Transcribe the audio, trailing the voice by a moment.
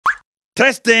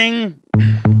Testing.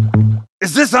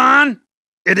 Is this on?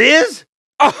 It is?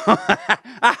 Oh,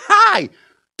 hi!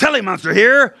 Telly Monster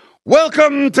here.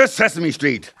 Welcome to Sesame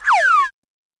Street.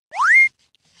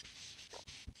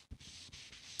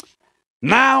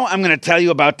 Now I'm going to tell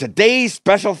you about today's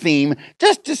special theme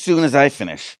just as soon as I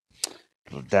finish.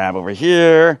 Little dab over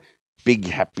here, big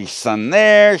happy sun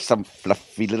there, some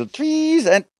fluffy little trees,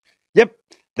 and yep,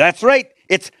 that's right.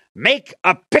 It's Make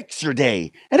a Picture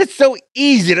Day, and it's so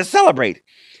easy to celebrate.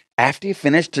 After you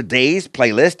finish today's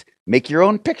playlist, make your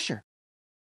own picture.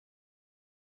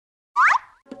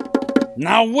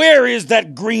 Now where is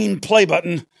that green play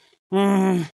button?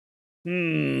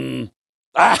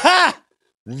 Aha!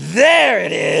 There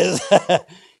it is!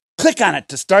 Click on it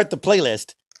to start the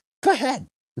playlist. Go ahead.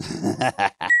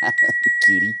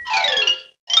 Cutie.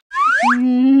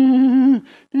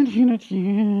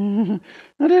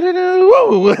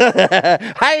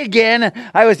 Hi again.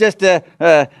 I was just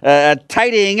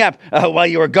tidying up while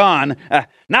you were gone.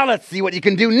 Now let's see what you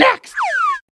can do next.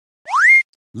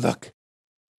 Look.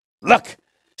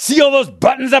 See all those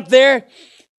buttons up there?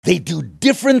 They do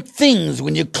different things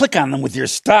when you click on them with your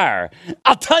star.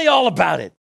 I'll tell you all about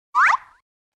it.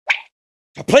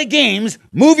 To play games,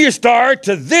 move your star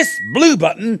to this blue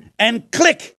button and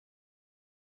click.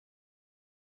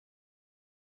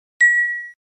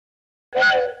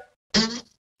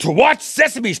 To watch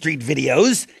Sesame Street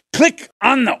videos, click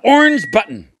on the orange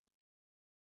button.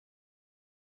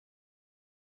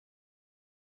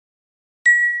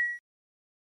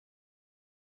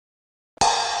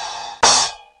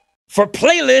 For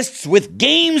playlists with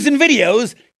games and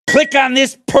videos, click on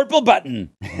this purple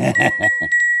button.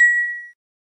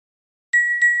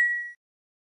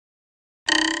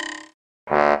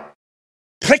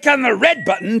 Click on the red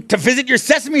button to visit your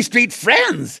Sesame Street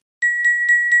friends.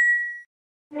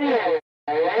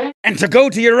 And to go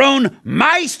to your own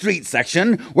My Street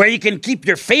section, where you can keep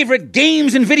your favorite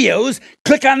games and videos,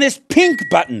 click on this pink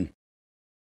button.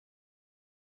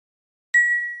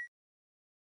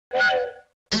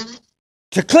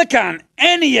 To click on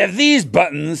any of these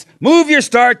buttons, move your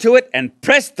star to it and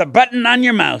press the button on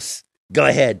your mouse. Go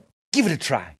ahead, give it a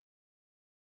try.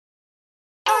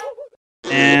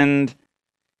 And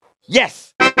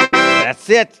yes, that's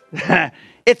it.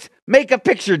 It's Make a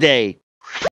Picture Day.